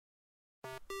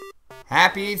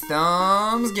Happy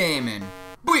Thumbs Gaming.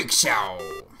 Big show.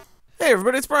 Hey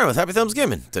everybody, it's Brian with Happy Thumbs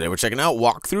Gaming. Today we're checking out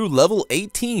walkthrough level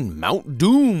 18, Mount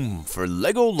Doom for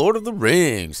Lego Lord of the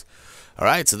Rings.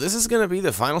 Alright, so this is going to be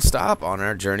the final stop on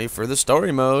our journey for the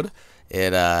story mode.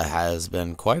 It has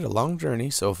been quite a long journey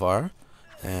so far,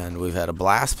 and we've had a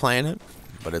blast playing it,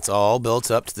 but it's all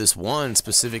built up to this one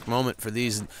specific moment for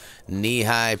these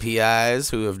knee-high PIs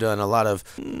who have done a lot of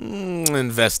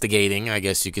investigating, I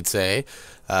guess you could say,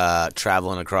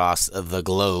 traveling across the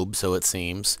globe, so it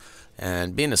seems.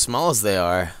 And being as small as they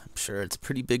are, I'm sure it's a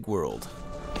pretty big world.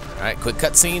 Alright, quick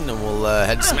cutscene and we'll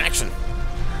head to some action.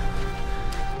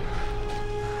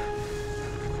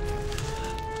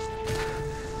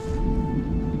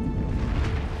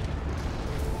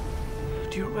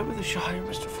 Do you remember the Shire,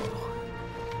 Mr. Frodo?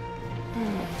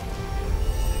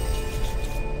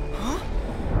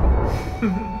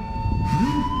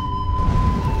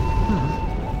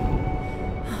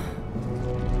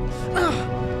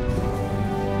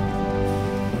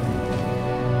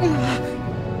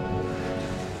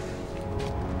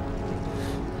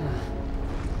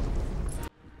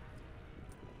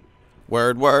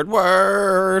 Word, word,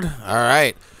 word.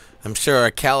 Alright, I'm sure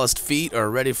our calloused feet are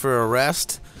ready for a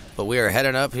rest, but we are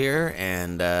heading up here,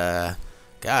 and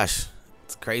gosh,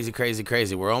 it's crazy, crazy,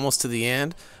 crazy. We're almost to the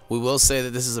end. We will say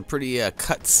that this is a pretty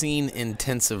cutscene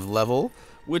intensive level,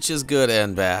 which is good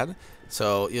and bad.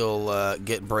 So you'll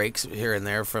get breaks here and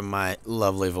there from my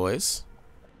lovely voice.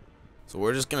 So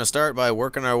we're just going to start by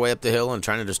working our way up the hill and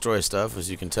trying to destroy stuff.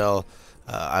 As you can tell,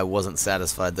 I wasn't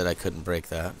satisfied that I couldn't break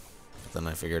that. But then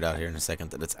I figured out here in a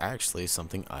second that it's actually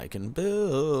something I can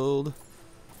build.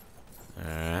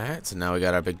 Alright, so now we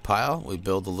got our big pile. We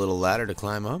build a little ladder to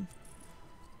climb up.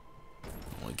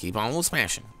 We keep on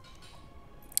smashing.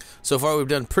 So far we've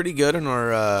done pretty good in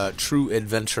our true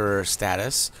adventurer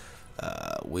status.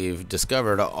 We've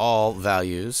discovered all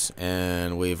values,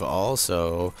 and we've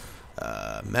also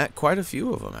met quite a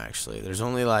few of them, actually. There's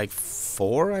only like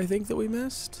 4, I think, that we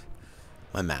missed.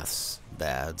 My math's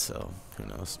bad, so who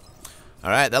knows.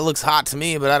 Alright, that looks hot to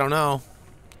me, but I don't know.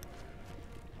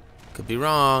 Could be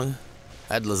wrong.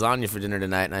 I had lasagna for dinner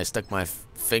tonight, and I stuck my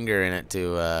finger in it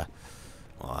to, well,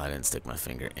 I didn't stick my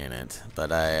finger in it,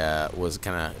 but I was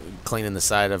kind of cleaning the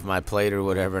side of my plate or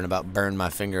whatever and about burned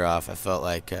my finger off. I felt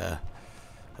like I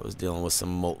was dealing with some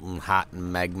molten hot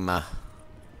magma.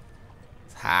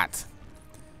 It's hot.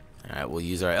 Alright, we'll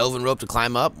use our elven rope to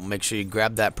climb up. Make sure you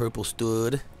grab that purple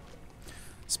stud.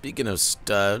 Speaking of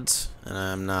studs, and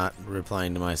I'm not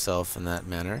replying to myself in that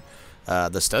manner,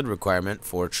 the stud requirement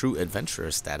for true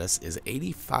adventurer status is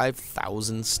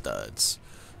 85,000 studs.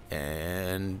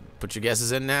 And put your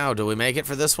guesses in now. Do we make it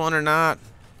for this one or not?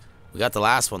 We got the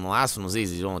last one. The last one was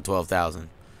easy. It's only 12,000.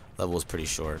 Level was pretty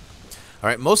short.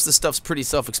 Alright, most of the stuff's pretty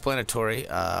self-explanatory.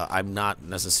 I'm not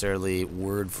necessarily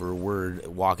word for word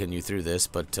walking you through this,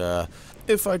 but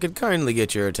if I could kindly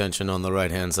get your attention on the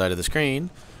right-hand side of the screen,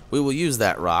 we will use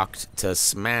that rock to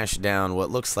smash down what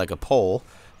looks like a pole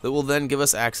that will then give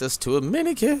us access to a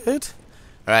mini-kit.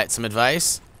 Alright, some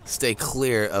advice. Stay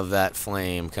clear of that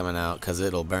flame coming out, because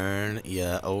it'll burn you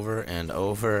over and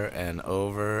over and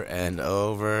over and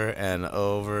over and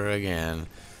over again.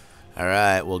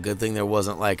 Alright, well, good thing there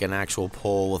wasn't like an actual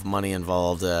pole with money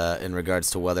involved in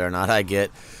regards to whether or not I get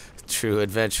true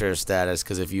adventurer status,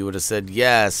 because if you would have said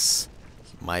yes,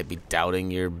 you might be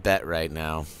doubting your bet right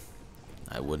now.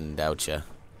 I wouldn't doubt you.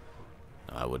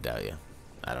 No, I would doubt you.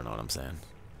 I don't know what I'm saying.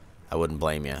 I wouldn't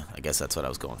blame you. I guess that's what I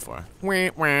was going for.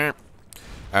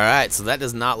 Alright, so that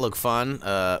does not look fun.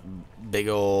 Big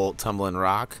old tumbling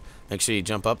rock. Make sure you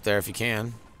jump up there if you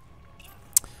can.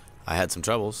 I had some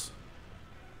troubles.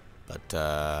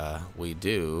 But we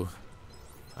do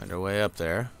find our way up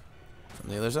there from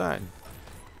the other side.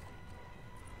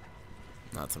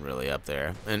 Nothing really up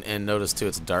there. And notice too,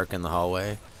 it's dark in the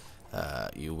hallway.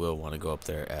 You will want to go up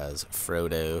there as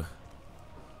Frodo.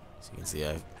 So you can see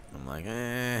I'm like,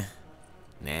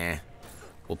 nah,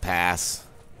 we'll pass.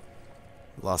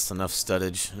 Lost enough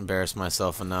studdage, embarrassed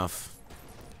myself enough.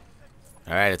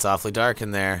 Alright, it's awfully dark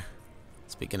in there.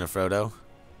 Speaking of Frodo,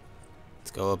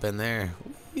 let's go up in there.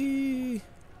 Whee!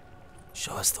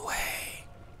 Show us the way.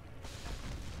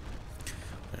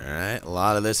 Alright, a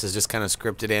lot of this is just kind of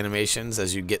scripted animations.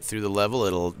 As you get through the level,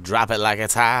 it'll drop it like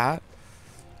it's hot.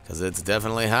 Because it's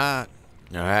definitely hot.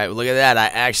 Alright, look at that. I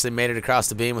actually made it across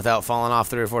the beam without falling off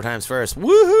 3 or 4 times first.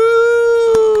 Woohoo!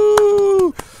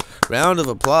 Round of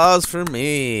applause for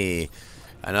me.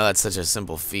 I know that's such a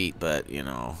simple feat, but, you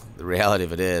know, the reality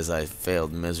of it is I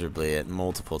failed miserably at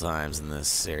multiple times in this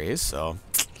series, so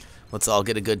let's all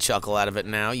get a good chuckle out of it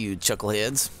now, you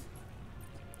chuckleheads.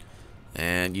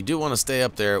 And you do want to stay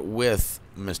up there with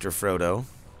Mr. Frodo.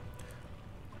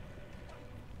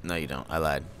 No, you don't. I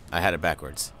lied. I had it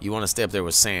backwards. You want to stay up there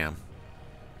with Sam.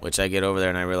 Which I get over there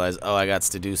and I realize, oh, I got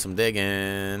to do some digging.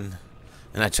 And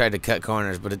I tried to cut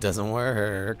corners, but it doesn't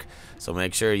work. So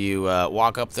make sure you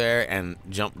walk up there and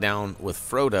jump down with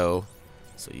Frodo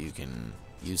so you can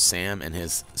use Sam and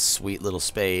his sweet little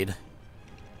spade.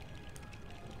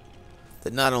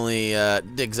 That not only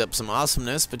digs up some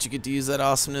awesomeness, but you get to use that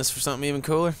awesomeness for something even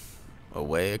cooler. A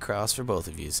way across for both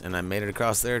of you. And I made it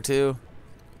across there too.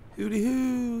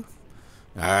 Hooty-hoo.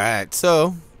 Alright,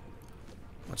 so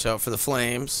watch out for the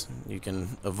flames. You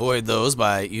can avoid those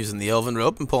by using the elven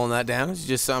rope and pulling that down, as you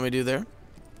just saw me do there.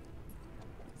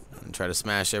 And try to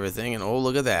smash everything. And oh,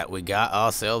 look at that. We got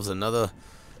ourselves another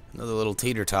little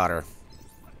teeter-totter.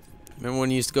 Remember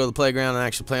when you used to go to the playground and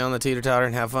actually play on the teeter-totter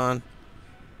and have fun?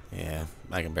 Yeah,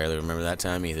 I can barely remember that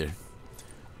time either.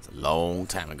 It's a long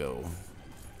time ago.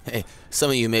 Hey, some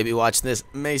of you maybe watching this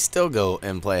may still go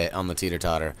and play it on the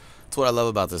teeter-totter. That's what I love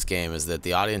about this game, is that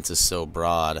the audience is so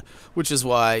broad, which is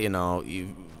why, you know,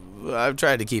 I've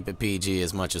tried to keep it PG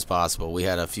as much as possible. We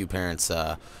had a few parents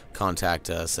contact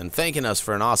us and thanking us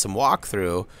for an awesome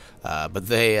walkthrough, but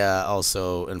they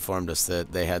also informed us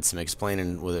that they had some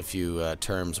explaining with a few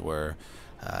terms where,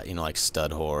 you know, like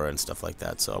stud horror and stuff like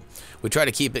that. So we try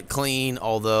to keep it clean,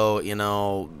 although, you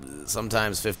know,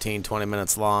 sometimes 15, 20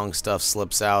 minutes long, stuff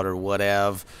slips out or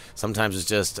whatever. Sometimes it's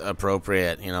just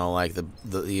appropriate, you know, like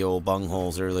the old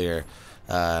bungholes earlier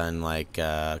and like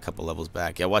a couple levels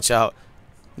back. Yeah, watch out.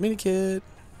 Mini kid.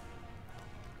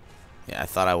 Yeah, I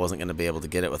thought I wasn't going to be able to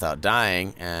get it without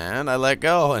dying, and I let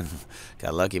go and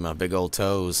got lucky. My big old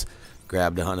toes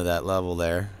grabbed onto that level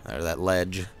there, or that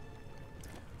ledge.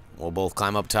 We'll both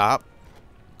climb up top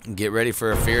and get ready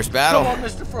for a fierce battle. Come on,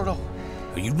 Mr. Frodo.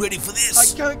 Are you ready for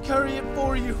this? I can't carry it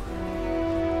for you.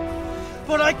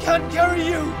 But I can carry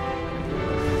you.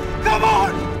 Come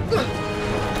on!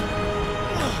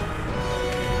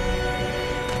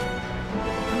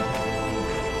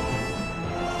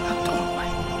 A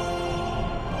doorway.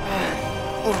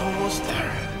 We're almost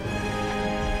there.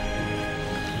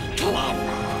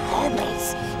 Clever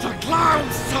hobbits to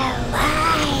climb so high.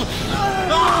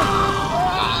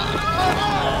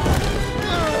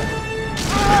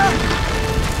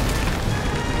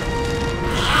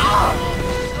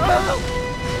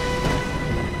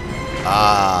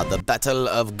 Ah, the Battle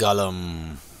of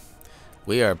Gollum.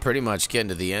 We are pretty much getting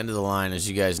to the end of the line. As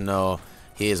you guys know,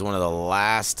 he is one of the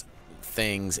last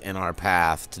things in our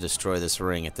path to destroy this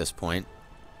ring at this point.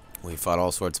 We fought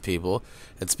all sorts of people.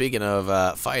 And speaking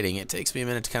of fighting, it takes me a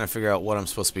minute to kind of figure out what I'm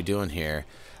supposed to be doing here.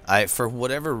 For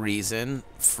whatever reason,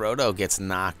 Frodo gets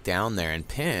knocked down there and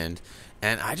pinned,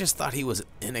 and I just thought he was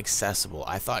inaccessible.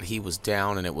 I thought he was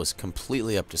down and it was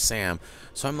completely up to Sam.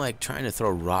 So I'm like trying to throw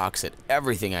rocks at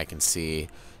everything I can see,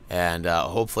 and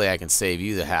hopefully I can save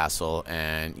you the hassle,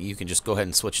 and you can just go ahead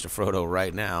and switch to Frodo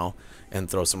right now and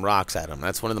throw some rocks at him.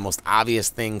 That's one of the most obvious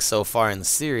things so far in the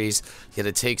series, yet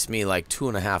it takes me like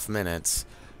 2.5 minutes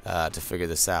to figure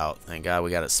this out. Thank God we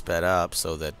got it sped up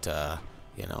so that,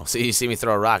 you know, so you see me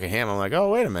throw a rock at him, I'm like, oh,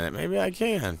 wait a minute, maybe I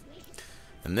can.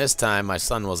 And this time my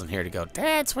son wasn't here to go,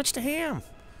 Dad, switch to him.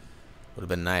 Would have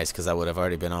been nice because I would have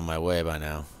already been on my way by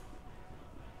now.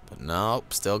 But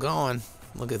nope, still going.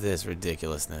 Look at this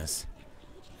ridiculousness.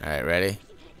 Alright, ready?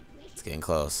 It's getting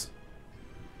close.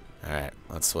 Alright,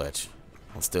 let's switch.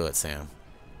 Let's do it, Sam.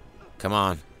 Come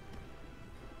on.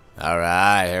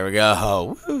 Alright, here we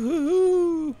go.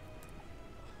 Woo-hoo-hoo.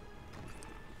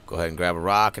 Go ahead and grab a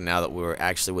rock, and now that we're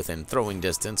actually within throwing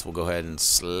distance, we'll go ahead and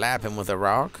slap him with a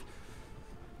rock.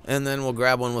 And then we'll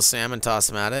grab one with Sam and toss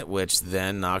him at it, which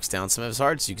then knocks down some of his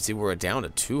hearts. You can see we're down to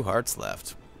 2 hearts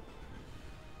left.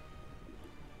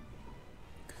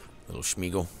 Little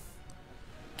Schmeagle.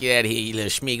 Get out of here, you little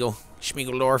Schmeagle.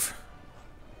 Schmeagledorf.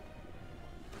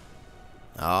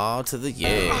 Oh, to the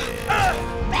yeah.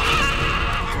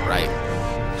 Right.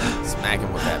 Smack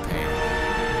him with that pan.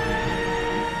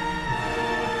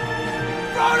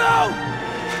 Frodo!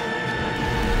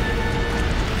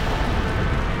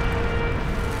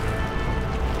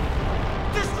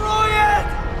 Destroy it!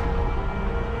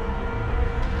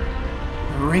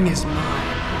 The ring is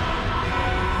mine.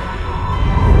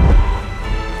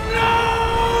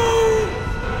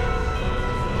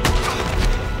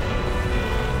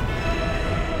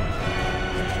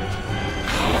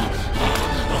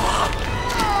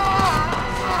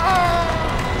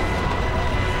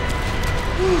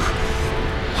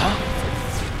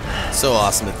 So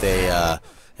awesome that they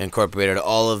incorporated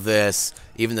all of this,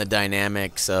 even the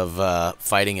dynamics of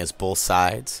fighting as both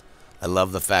sides. I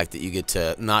love the fact that you get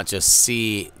to not just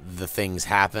see the things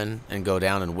happen and go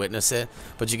down and witness it,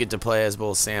 but you get to play as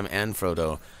both Sam and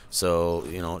Frodo. So,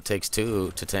 you know, it takes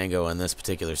two to tango in this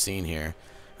particular scene here.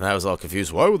 And I was all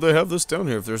confused. Why would they have this down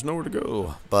here if there's nowhere to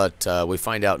go? But we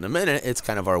find out in a minute it's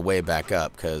kind of our way back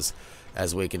up, because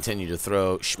as we continue to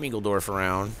throw Schmiegeldorf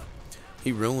around,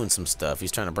 he ruins some stuff.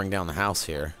 He's trying to bring down the house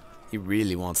here. He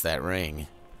really wants that ring.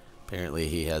 Apparently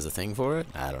he has a thing for it.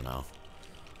 I don't know.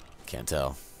 Can't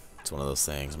tell. It's one of those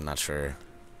things. I'm not sure.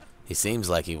 He seems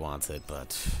like he wants it,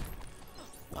 but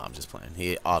no, I'm just playing.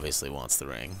 He obviously wants the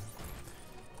ring.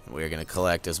 We're going to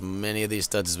collect as many of these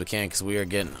studs as we can, because we are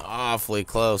getting awfully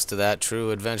close to that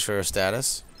true adventurer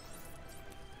status.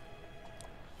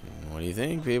 What do you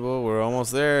think, people? We're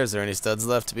almost there. Is there any studs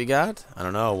left to be got? I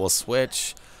don't know. We'll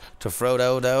switch to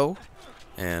Frodo,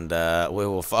 and we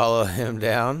will follow him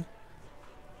down.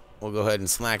 We'll go ahead and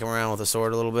smack him around with a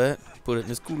sword a little bit. Put it in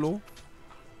his culo.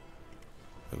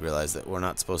 We realize that we're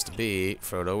not supposed to be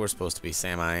Frodo. We're supposed to be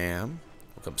Sam I Am.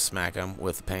 We'll come smack him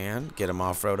with a pan. Get him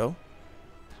off Frodo.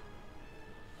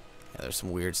 Yeah, there's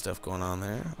some weird stuff going on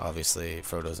there. Obviously,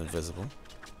 Frodo's invisible.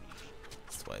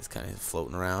 That's why he's kind of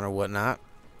floating around or whatnot.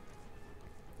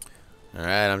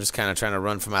 Alright, I'm just kind of trying to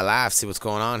run for my life, see what's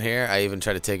going on here. I even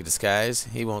try to take a disguise.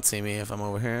 He won't see me if I'm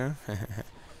over here.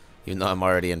 Even though I'm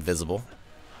already invisible.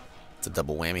 It's a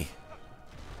double whammy.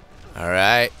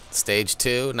 Alright, stage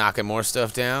 2, knocking more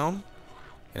stuff down.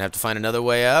 Gonna have to find another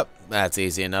way up. That's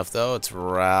easy enough though, it's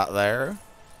right there.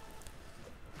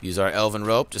 Use our elven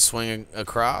rope to swing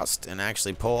across and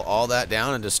actually pull all that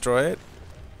down and destroy it.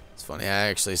 It's funny, I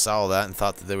actually saw that and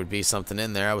thought that there would be something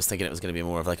in there. I was thinking it was going to be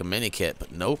more of like a mini kit,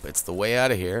 but nope, it's the way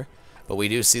out of here. But we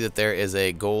do see that there is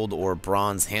a gold or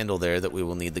bronze handle there that we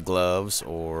will need the gloves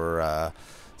or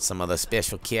some other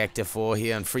special character for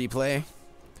here on free play.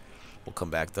 We'll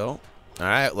come back though.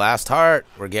 Alright, last heart.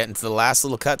 We're getting to the last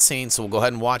little cutscene, so we'll go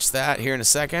ahead and watch that here in a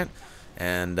second.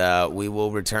 And we will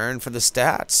return for the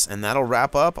stats, and that'll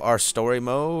wrap up our story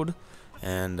mode.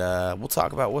 And we'll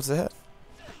talk about what's ahead.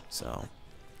 So,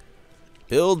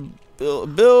 build.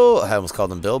 I almost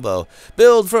called him Bilbo.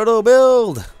 Build, Frodo,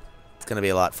 build. It's going to be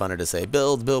a lot funner to say,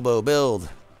 build, Bilbo, build.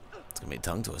 It's going to be a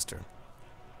tongue twister.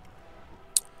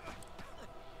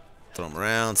 Throw him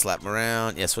around, slap him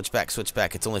around. Yeah, switch back, switch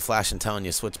back. It's only flashing telling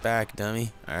you switch back,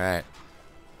 dummy. All right.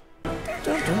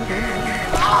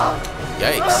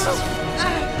 Yikes.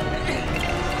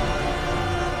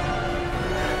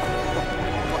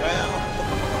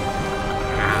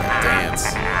 Dance.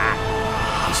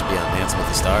 You should be on Dancing with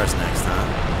the Stars next time.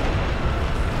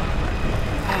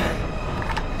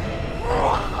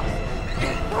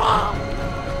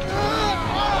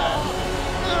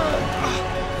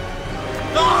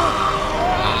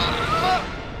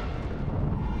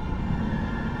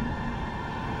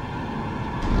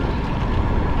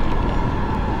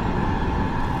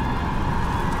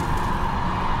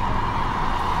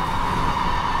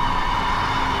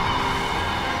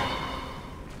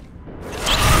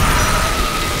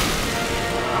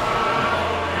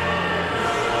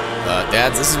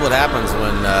 Dads, this is what happens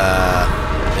when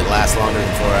it lasts longer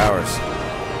than 4 hours.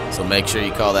 So make sure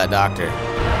you call that doctor. So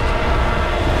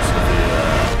if you're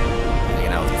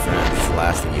hanging out with your friends, it's the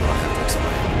last thing you want to have to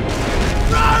explain.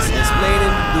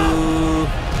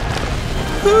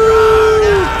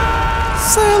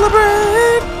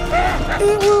 Celebrate!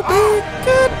 It will be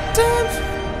good times.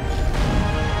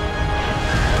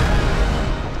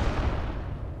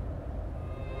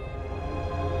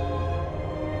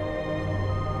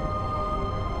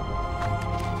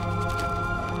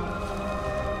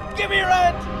 Give me your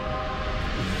hand!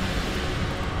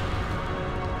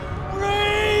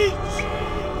 Reach!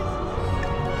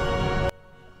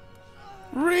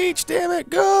 Reach, damn it,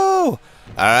 go!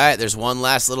 Alright, there's one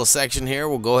last little section here.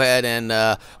 We'll go ahead and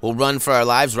we'll run for our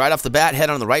lives right off the bat.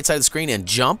 Head on the right side of the screen and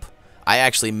jump. I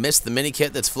actually missed the mini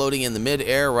kit that's floating in the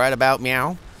mid-air right about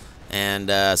meow.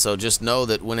 And so just know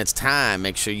that when it's time,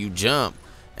 make sure you jump.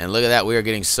 And look at that, we are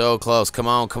getting so close. Come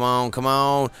on, come on, come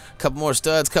on. Couple more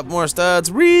studs, couple more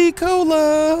studs.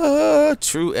 Ricola!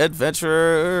 True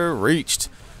adventurer reached.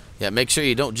 Yeah, make sure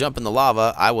you don't jump in the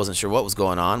lava. I wasn't sure what was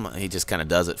going on. He just kind of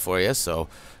does it for you, so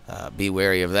be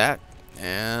wary of that.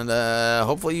 And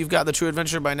hopefully you've got the true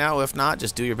adventurer by now. If not,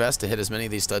 just do your best to hit as many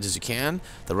of these studs as you can.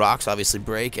 The rocks obviously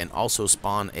break and also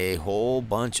spawn a whole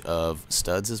bunch of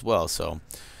studs as well, so...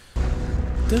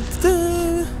 Dun,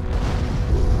 dun.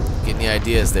 Get any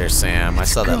ideas there, Sam? I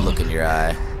saw that look in your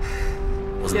eye.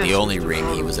 Wasn't the only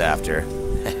ring he was after.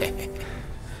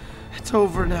 It's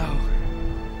over now.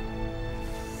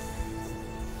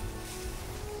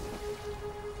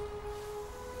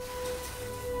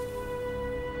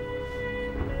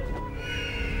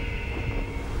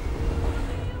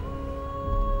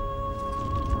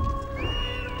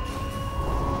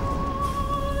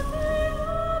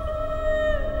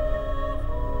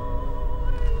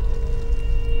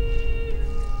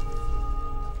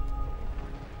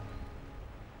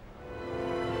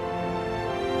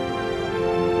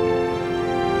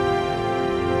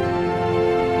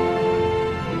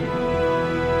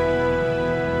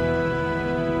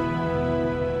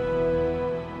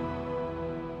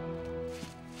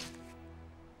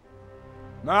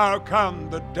 Now come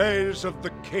the days of the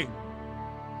king.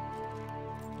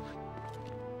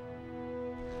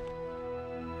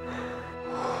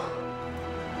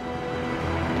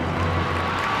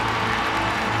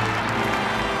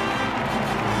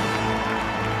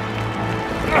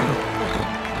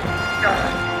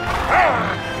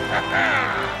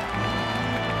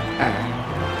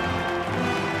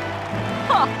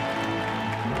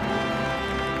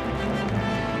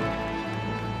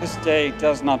 This day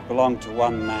does not belong to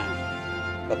one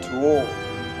man, but to all.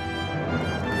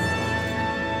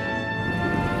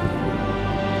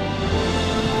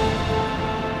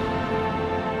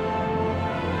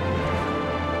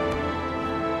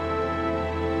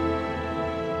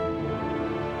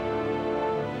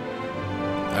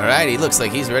 All right, he looks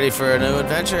like he's ready for a new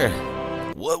adventure.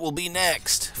 What will be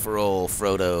next for old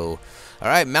Frodo? All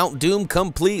right, Mount Doom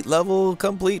complete, level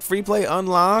complete, free play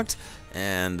unlocked.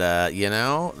 And, you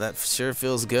know, that sure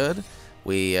feels good.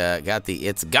 We got the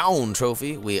It's Gone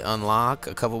trophy. We unlock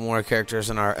a couple more characters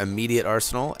in our immediate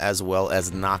arsenal, as well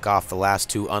as knock off the last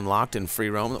 2 unlocked in free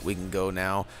roam that we can go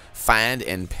now find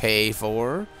and pay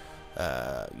for.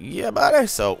 Yeah, buddy.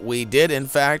 So we did, in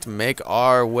fact, make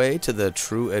our way to the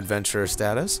true adventurer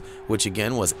status, which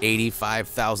again was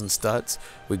 85,000 studs.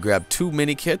 We grabbed 2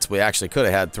 mini kits. We actually could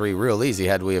have had 3 real easy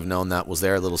had we have known that was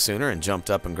there a little sooner and jumped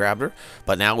up and grabbed her.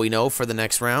 But now we know for the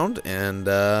next round, and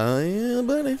yeah,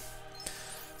 buddy.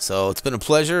 So it's been a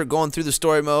pleasure going through the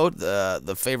story mode.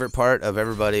 The favorite part of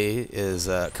everybody is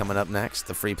coming up next,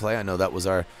 the free play. I know that was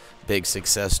our big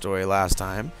success story last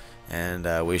time.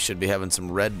 And we should be having some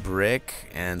red brick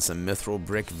and some mithril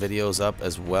brick videos up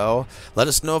as well. Let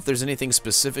us know if there's anything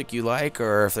specific you like,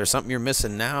 or if there's something you're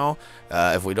missing now.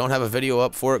 If we don't have a video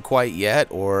up for it quite yet,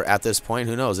 or at this point,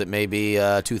 who knows, it may be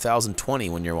 2020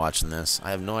 when you're watching this.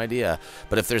 I have no idea.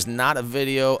 But if there's not a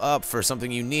video up for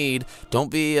something you need, don't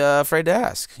be afraid to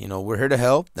ask. You know, we're here to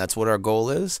help. That's what our goal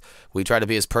is. We try to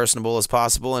be as personable as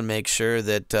possible and make sure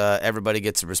that everybody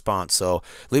gets a response. So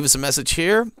leave us a message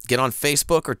here. Get on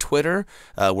Facebook or Twitter.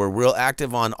 We're real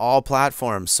active on all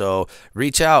platforms, so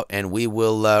reach out and we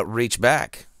will reach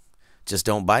back. Just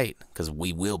don't bite, because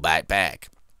we will bite back.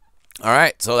 All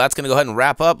right, so that's going to go ahead and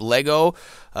wrap up Lego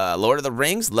Lord of the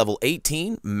Rings, level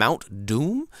 18, Mount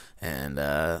Doom. And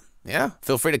yeah,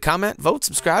 feel free to comment, vote,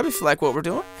 subscribe if you like what we're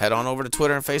doing. Head on over to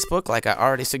Twitter and Facebook like I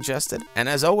already suggested. And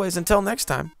as always, until next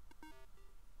time,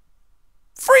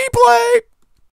 free play!